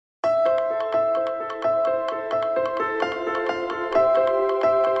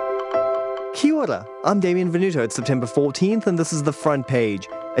ora, I'm Damien Venuto. It's September 14th and this is The Front Page,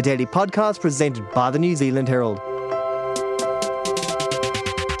 a daily podcast presented by the New Zealand Herald.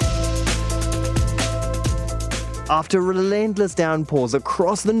 After relentless downpours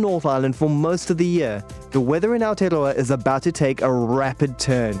across the North Island for most of the year, the weather in Aotearoa is about to take a rapid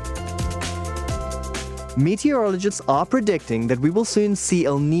turn. Meteorologists are predicting that we will soon see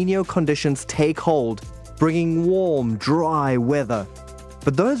El Niño conditions take hold, bringing warm, dry weather.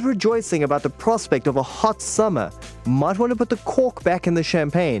 But those rejoicing about the prospect of a hot summer might want to put the cork back in the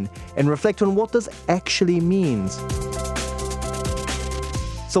champagne and reflect on what this actually means.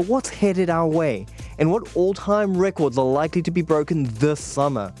 So what's headed our way, and what all-time records are likely to be broken this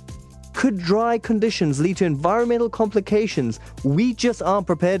summer? Could dry conditions lead to environmental complications we just aren't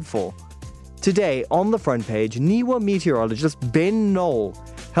prepared for? Today, on the front page, Niño meteorologist Ben Knoll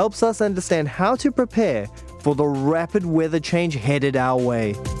helps us understand how to prepare for the rapid weather change headed our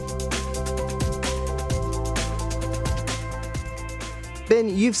way.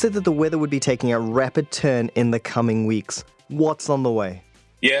 Ben, you've said that the weather would be taking a rapid turn in the coming weeks. What's on the way?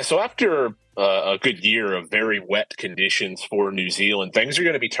 Yeah, so after a good year of very wet conditions for New Zealand, things are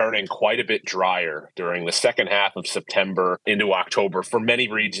going to be turning quite a bit drier during the second half of September into October for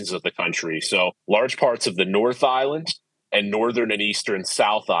many regions of the country. So large parts of the North Island and northern and eastern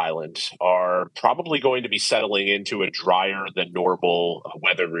South Island are probably going to be settling into a drier than normal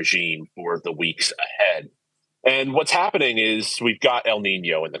weather regime for the weeks ahead. And what's happening is we've got El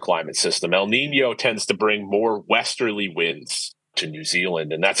Niño in the climate system. El Niño tends to bring more westerly winds to New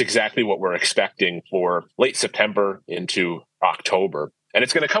Zealand, and that's exactly what we're expecting for late September into October. And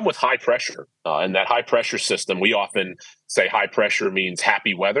it's going to come with high pressure. And that high pressure system, we often say high pressure means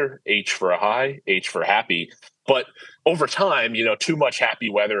happy weather, H for a high, H for happy. But over time, too much happy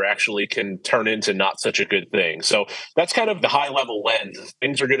weather actually can turn into not such a good thing. So that's kind of the high level lens.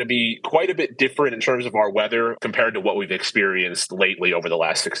 Things are going to be quite a bit different in terms of our weather compared to what we've experienced lately over the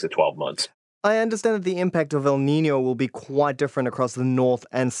last 6 to 12 months. I understand that the impact of El Niño will be quite different across the North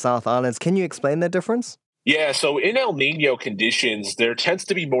and South Islands. Can you explain that difference? Yeah, so in El Niño conditions, there tends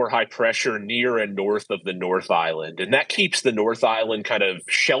to be more high pressure near and north of the North Island, and that keeps the North Island kind of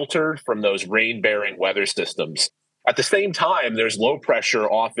sheltered from those rain-bearing weather systems. At the same time, there's low pressure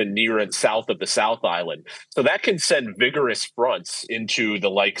often near and south of the South Island. So that can send vigorous fronts into the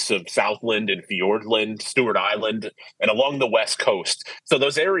likes of Southland and Fiordland, Stewart Island, and along the west coast. So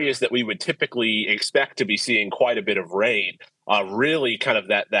those areas that we would typically expect to be seeing quite a bit of rain, really kind of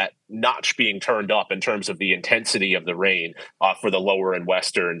that notch being turned up in terms of the intensity of the rain for the lower and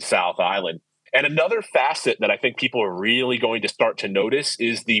western South Island. And another facet that I think people are really going to start to notice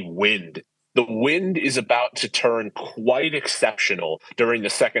is the wind. The wind is about to turn quite exceptional during the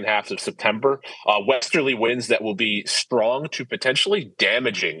second half of September. Westerly winds that will be strong to potentially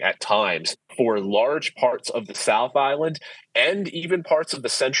damaging at times for large parts of the South Island and even parts of the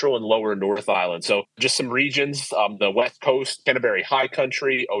Central and Lower North Island. So just some regions, the West Coast, Canterbury High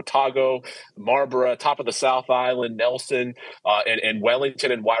Country, Otago, Marlborough, top of the South Island, Nelson, and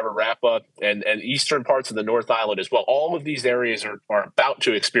Wellington and Wairarapa, and eastern parts of the North Island as well. All of these areas are about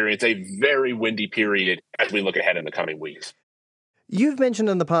to experience a very windy period as we look ahead in the coming weeks. You've mentioned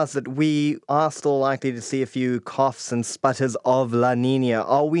in the past that we are still likely to see a few coughs and sputters of La Niña.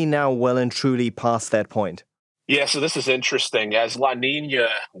 Are we now well and truly past that point? Yeah, so this is interesting. As La Niña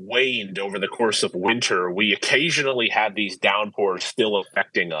waned over the course of winter, we occasionally had these downpours still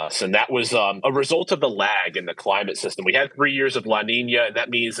affecting us. And that was a result of the lag in the climate system. We had 3 years of La Niña, and that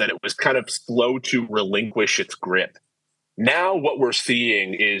means that it was kind of slow to relinquish its grip. Now what we're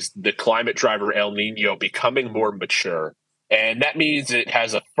seeing is the climate driver El Niño becoming more mature. And that means it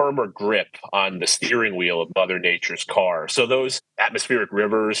has a firmer grip on the steering wheel of Mother Nature's car. So those atmospheric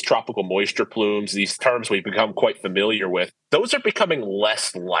rivers, tropical moisture plumes, these terms we've become quite familiar with, those are becoming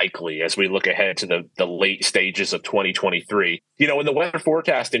less likely as we look ahead to the late stages of 2023. In the weather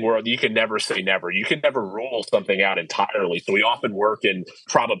forecasting world, you can never say never. You can never rule something out entirely. So we often work in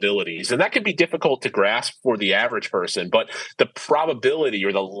probabilities, and that can be difficult to grasp for the average person. But the probability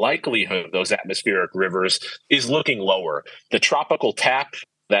or the likelihood of those atmospheric rivers is looking lower. The tropical tap,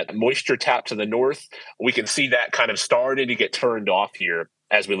 that moisture tap to the north, we can see that kind of starting to get turned off here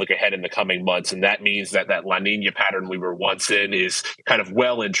as we look ahead in the coming months. And that means that La Niña pattern we were once in is kind of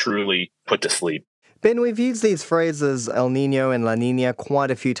well and truly put to sleep. Ben, we've used these phrases, El Niño and La Niña,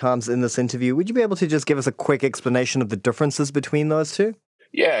 quite a few times in this interview. Would you be able to just give us a quick explanation of the differences between those two?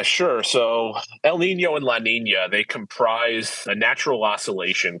 Yeah, sure. So El Niño and La Niña, they comprise a natural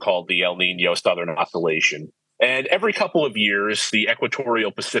oscillation called the El Niño Southern Oscillation. And every couple of years, the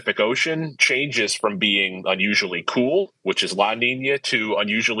equatorial Pacific Ocean changes from being unusually cool, which is La Nina, to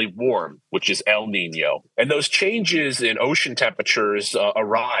unusually warm, which is El Nino. And those changes in ocean temperatures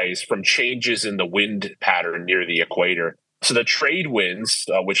arise from changes in the wind pattern near the equator. So the trade winds,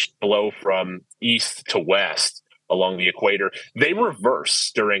 which blow from east to west along the equator, they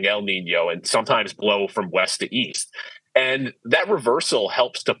reverse during El Nino and sometimes blow from west to east. And that reversal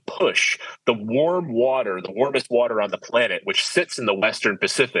helps to push the warm water, the warmest water on the planet, which sits in the Western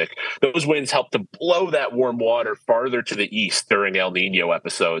Pacific. Those winds help to blow that warm water farther to the east during El Nino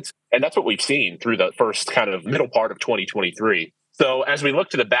episodes. And that's what we've seen through the first kind of middle part of 2023. So as we look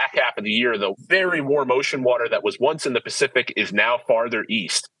to the back half of the year, the very warm ocean water that was once in the Pacific is now farther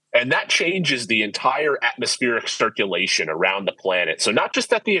east. And that changes the entire atmospheric circulation around the planet. So not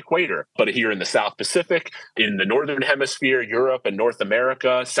just at the equator, but here in the South Pacific, in the Northern Hemisphere, Europe and North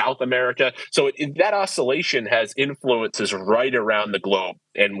America, South America. So that oscillation has influences right around the globe.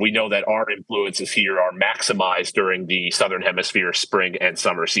 And we know that our influences here are maximized during the Southern Hemisphere spring and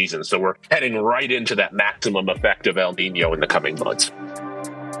summer seasons. So we're heading right into that maximum effect of El Nino in the coming months.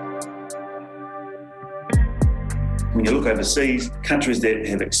 When you look overseas, countries that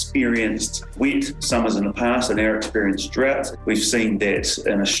have experienced wet summers in the past and now experience droughts, we've seen that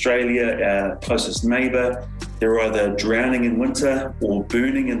in Australia, our closest neighbour, they're either drowning in winter or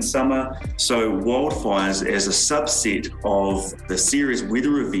burning in summer. So wildfires as a subset of the serious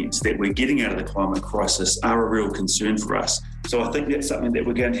weather events that we're getting out of the climate crisis are a real concern for us. So I think that's something that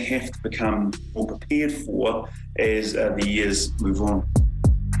we're going to have to become more prepared for as the years move on.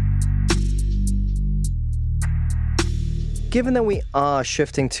 Given that we are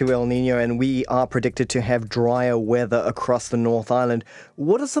shifting to El Nino and we are predicted to have drier weather across the North Island,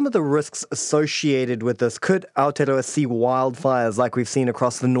 what are some of the risks associated with this? Could Aotearoa see wildfires like we've seen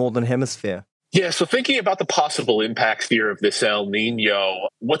across the Northern Hemisphere? Yeah, so thinking about the possible impacts here of this El Nino,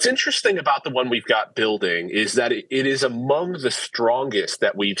 what's interesting about the one we've got building is that it is among the strongest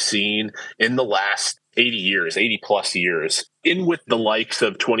that we've seen in the last 80 plus years, in with the likes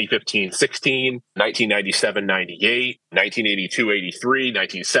of 2015-16, 1997-98, 1982-83,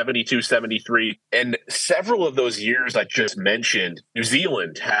 1972-73. And several of those years I just mentioned, New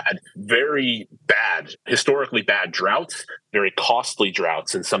Zealand had very bad, historically bad droughts, very costly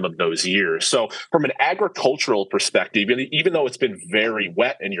droughts in some of those years. So from an agricultural perspective, even though it's been very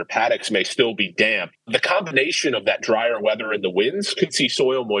wet and your paddocks may still be damp, the combination of that drier weather and the winds could see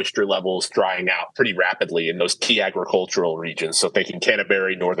soil moisture levels drying out pretty rapidly in those key agricultural regions. So thinking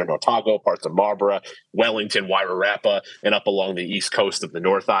Canterbury, Northern Otago, parts of Marlborough, Wellington, Wairarapa, and up along the east coast of the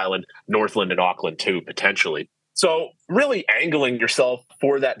North Island, Northland and Auckland too, potentially. So really angling yourself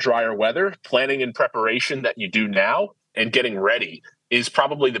for that drier weather, planning in preparation that you do now, and getting ready is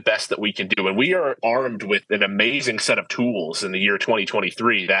probably the best that we can do. And we are armed with an amazing set of tools in the year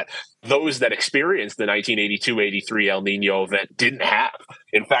 2023 that those that experienced the 1982-83 El Nino event didn't have.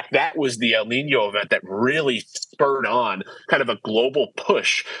 In fact, that was the El Nino event that really spurred on kind of a global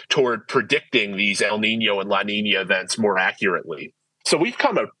push toward predicting these El Nino and La Nina events more accurately. So we've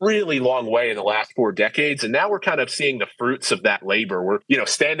come a really long way in the last 4 decades, and now we're kind of seeing the fruits of that labor. We're,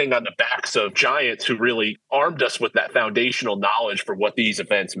 standing on the backs of giants who really armed us with that foundational knowledge for what these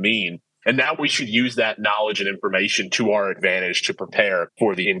events mean. And now we should use that knowledge and information to our advantage to prepare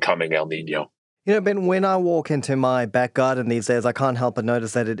for the incoming El Nino. Ben, when I walk into my back garden these days, I can't help but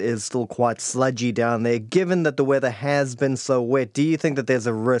notice that it is still quite sludgy down there. Given that the weather has been so wet, do you think that there's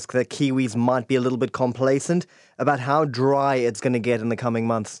a risk that Kiwis might be a little bit complacent about how dry it's going to get in the coming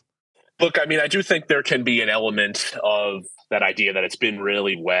months? Look, I do think there can be an element of that idea that it's been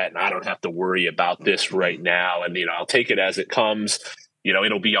really wet and I don't have to worry about this right now. And, I'll take it as it comes.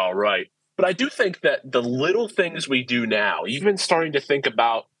 It'll be all right. But I do think that the little things we do now, even starting to think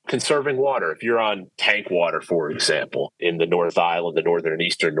about conserving water, if you're on tank water, for example, in the North Island, the Northern and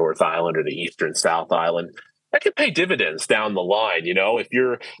Eastern North Island, or the Eastern South Island, that could pay dividends down the line. If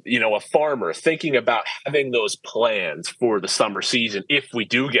you're, a farmer thinking about having those plans for the summer season, if we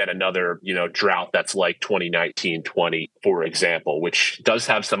do get another, drought that's like 2019-20, for example, which does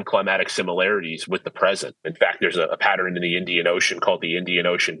have some climatic similarities with the present. In fact, there's a pattern in the Indian Ocean called the Indian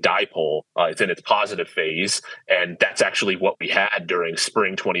Ocean dipole. It's in its positive phase, and that's actually what we had during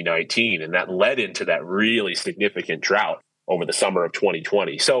spring 2019, and that led into that really significant drought over the summer of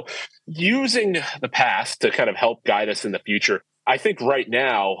 2020. So using the past to kind of help guide us in the future, I think right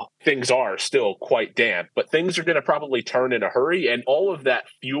now things are still quite damp, but things are going to probably turn in a hurry. And all of that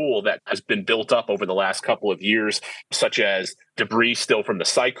fuel that has been built up over the last couple of years, such as debris still from the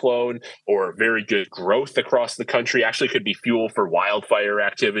cyclone or very good growth across the country, actually could be fuel for wildfire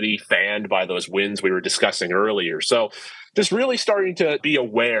activity fanned by those winds we were discussing earlier. So just really starting to be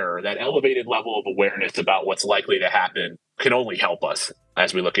aware, that elevated level of awareness about what's likely to happen can only help us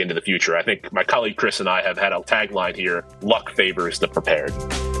as we look into the future. I think my colleague Chris and I have had a tagline here: luck favors the prepared.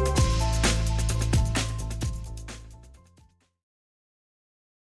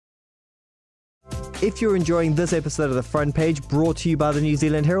 If you're enjoying this episode of The Front Page, brought to you by the New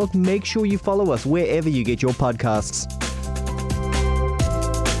Zealand Herald, make sure you follow us wherever you get your podcasts.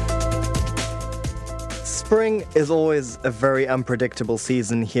 Spring is always a very unpredictable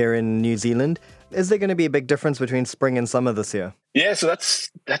season here in New Zealand. Is there going to be a big difference between spring and summer this year? Yeah, so that's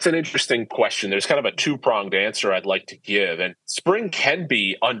an interesting question. There's kind of a two-pronged answer I'd like to give. And spring can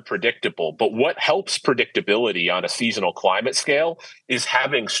be unpredictable, but what helps predictability on a seasonal climate scale is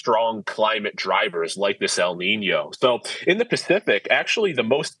having strong climate drivers like this El Niño. So in the Pacific, actually the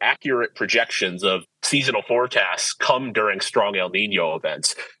most accurate projections of seasonal forecasts come during strong El Niño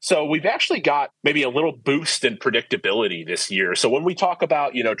events. So we've actually got maybe a little boost in predictability this year. So when we talk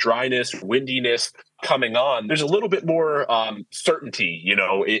about, dryness, windiness coming on, there's a little bit more certainty,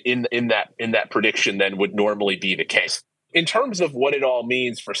 in that prediction than would normally be the case. In terms of what it all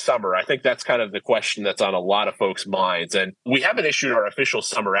means for summer, I think that's kind of the question that's on a lot of folks' minds. And we haven't issued our official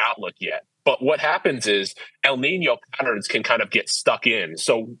summer outlook yet. But what happens is El Niño patterns can kind of get stuck in.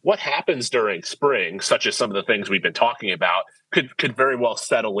 So what happens during spring, such as some of the things we've been talking about, could very well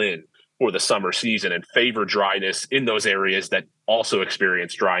settle in for the summer season and favor dryness in those areas that also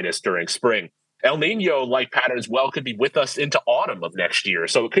experience dryness during spring. El Niño-like patterns, could be with us into autumn of next year.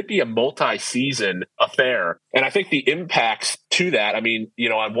 So it could be a multi-season affair. And I think the impacts to that,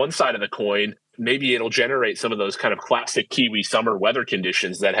 on one side of the coin, maybe it'll generate some of those kind of classic Kiwi summer weather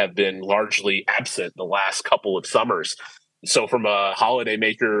conditions that have been largely absent the last couple of summers. So from a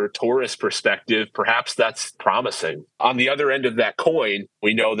holidaymaker tourist perspective, perhaps that's promising. On the other end of that coin,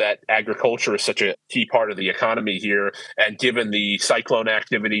 we know that agriculture is such a key part of the economy here. And given the cyclone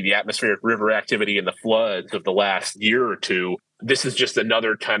activity, the atmospheric river activity, and the floods of the last year or two, this is just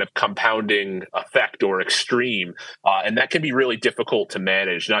another kind of compounding effect or extreme. And that can be really difficult to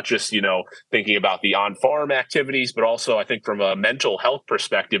manage, not just, thinking about the on-farm activities, but also I think from a mental health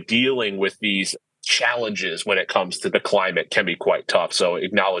perspective, dealing with these challenges when it comes to the climate can be quite tough. So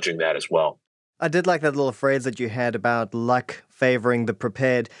acknowledging that as well. I did like that little phrase that you had about luck favoring the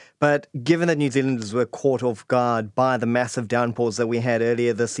prepared. But given that New Zealanders were caught off guard by the massive downpours that we had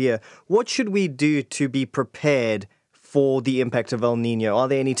earlier this year, what should we do to be prepared for the impact of El Niño? Are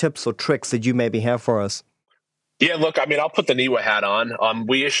there any tips or tricks that you maybe have for us? Yeah, look, I'll put the Niwa hat on.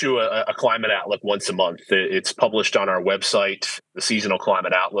 We issue a climate outlook once a month. It's published on our website, the seasonal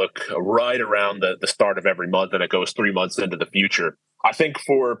climate outlook, right around the start of every month, and it goes 3 months into the future. I think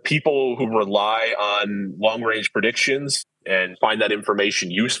for people who rely on long-range predictions and find that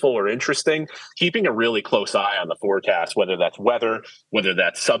information useful or interesting, keeping a really close eye on the forecast, whether that's weather, whether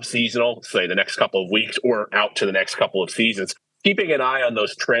that's subseasonal, say the next couple of weeks, or out to the next couple of seasons. Keeping an eye on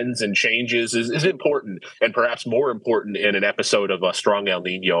those trends and changes is important, and perhaps more important in an episode of a strong El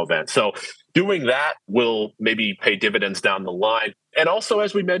Niño event. So doing that will maybe pay dividends down the line. And also,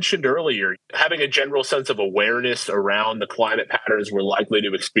 as we mentioned earlier, having a general sense of awareness around the climate patterns we're likely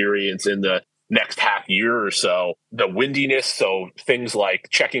to experience in the next half year or so. The windiness, so things like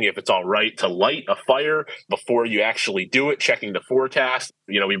checking if it's all right to light a fire before you actually do it, checking the forecast.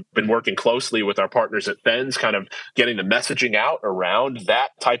 We've been working closely with our partners at FENS, kind of getting the messaging out around that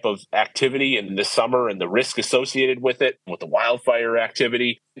type of activity in this summer and the risk associated with it, with the wildfire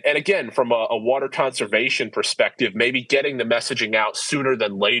activity. And again, from a water conservation perspective, maybe getting the messaging out sooner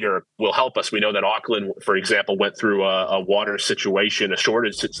than later will help us. We know that Auckland, for example, went through a water situation, a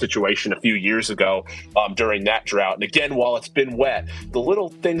shortage situation a few years ago during that drought. And again, while it's been wet, the little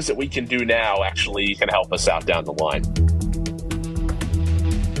things that we can do now actually can help us out down the line.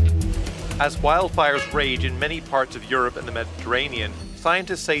 As wildfires rage in many parts of Europe and the Mediterranean,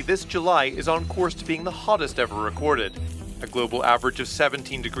 scientists say this July is on course to being the hottest ever recorded, a global average of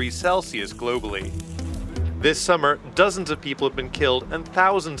 17 degrees Celsius globally. This summer, dozens of people have been killed and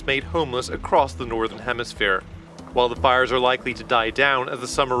thousands made homeless across the Northern Hemisphere. While the fires are likely to die down as the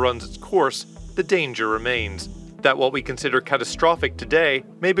summer runs its course, the danger remains that what we consider catastrophic today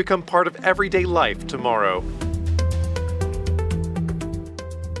may become part of everyday life tomorrow.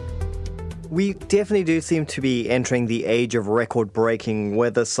 We definitely do seem to be entering the age of record-breaking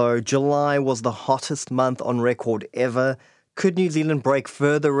weather. So July was the hottest month on record ever. Could New Zealand break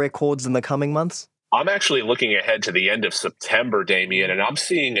further records in the coming months? I'm actually looking ahead to the end of September, Damien, and I'm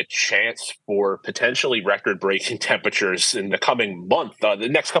seeing a chance for potentially record-breaking temperatures in the coming month. The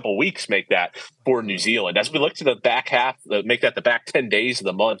next couple of weeks make that for New Zealand. As we look to the back half, make that the back 10 days of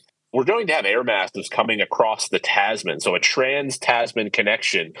the month, we're going to have air masses coming across the Tasman, so a trans-Tasman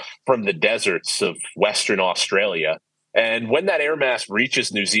connection from the deserts of Western Australia. And when that air mass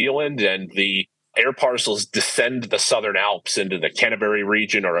reaches New Zealand and the air parcels descend the Southern Alps into the Canterbury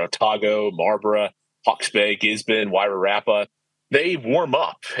region or Otago, Marlborough, Hawke's Bay, Gisborne, Wairarapa, they warm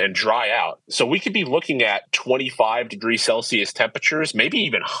up and dry out. So we could be looking at 25 degrees Celsius temperatures, maybe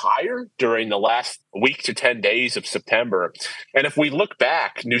even higher during the last week to 10 days of September. And if we look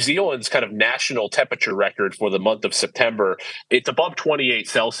back, New Zealand's kind of national temperature record for the month of September, it's above 28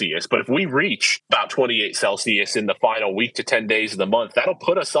 Celsius. But if we reach about 28 Celsius in the final week to 10 days of the month, that'll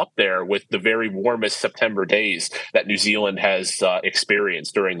put us up there with the very warmest September days that New Zealand has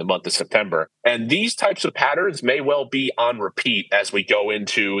experienced during the month of September. And these types of patterns may well be on repeat as we go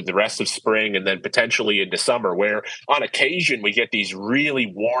into the rest of spring and then potentially into summer, where on occasion we get these really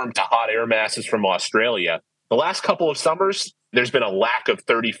warm to hot air masses from Australia. The last couple of summers, there's been a lack of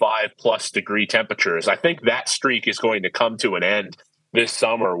 35 plus degree temperatures. I think that streak is going to come to an end this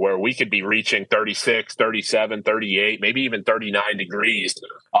summer, where we could be reaching 36, 37, 38, maybe even 39 degrees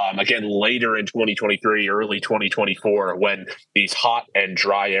again later in 2023, early 2024, when these hot and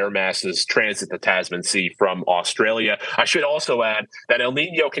dry air masses transit the Tasman Sea from Australia. I should also add that El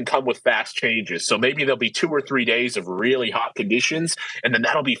Niño can come with fast changes. So maybe there'll be 2 or 3 days of really hot conditions, and then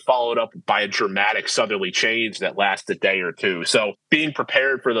that'll be followed up by a dramatic southerly change that lasts a day or two. So being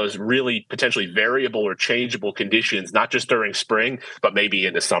prepared for those really potentially variable or changeable conditions, not just during spring, but maybe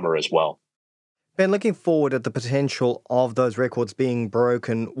into summer as well. Ben, looking forward at the potential of those records being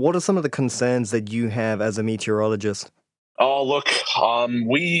broken, what are some of the concerns that you have as a meteorologist? Oh, look,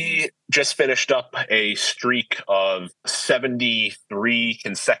 we just finished up a streak of 73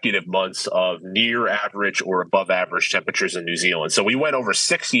 consecutive months of near average or above average temperatures in New Zealand. So we went over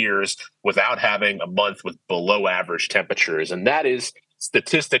 6 years without having a month with below average temperatures. And that is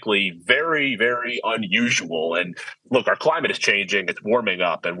statistically very, very unusual. And look, our climate is changing. It's warming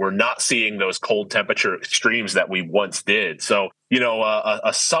up, and we're not seeing those cold temperature extremes that we once did. So,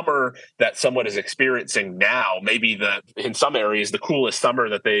 a summer that someone is experiencing now, maybe in some areas, the coolest summer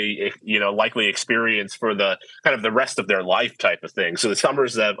that they, likely experience for the kind of the rest of their life type of thing. So the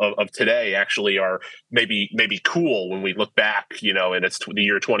summers of today actually are maybe cool when we look back, and it's the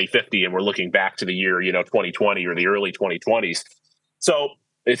year 2050 and we're looking back to the year, 2020 or the early 2020s. So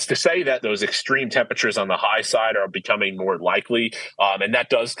it's to say that those extreme temperatures on the high side are becoming more likely. And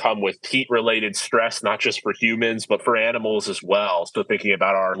that does come with heat-related stress, not just for humans, but for animals as well. So thinking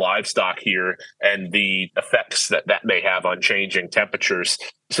about our livestock here and the effects that may have on changing temperatures.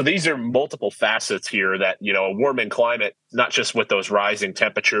 So these are multiple facets here that, a warming climate, not just with those rising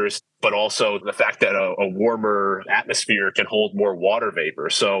temperatures, but also the fact that a warmer atmosphere can hold more water vapor.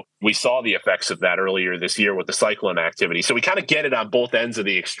 So we saw the effects of that earlier this year with the cyclone activity. So we kind of get it on both ends of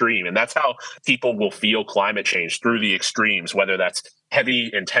the extreme. And that's how people will feel climate change, through the extremes, whether that's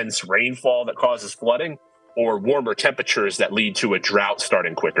heavy, intense rainfall that causes flooding or warmer temperatures that lead to a drought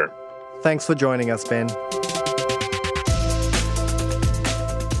starting quicker. Thanks for joining us, Ben.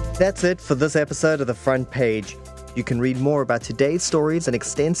 That's it for this episode of The Front Page. You can read more about today's stories and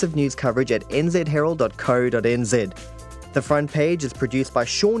extensive news coverage at nzherald.co.nz. The Front Page is produced by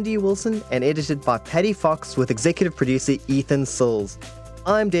Sean D. Wilson and edited by Paddy Fox with executive producer Ethan Sills.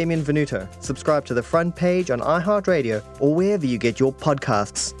 I'm Damien Venuto. Subscribe to The Front Page on iHeartRadio or wherever you get your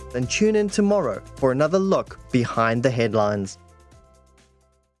podcasts. Then tune in tomorrow for another look behind the headlines.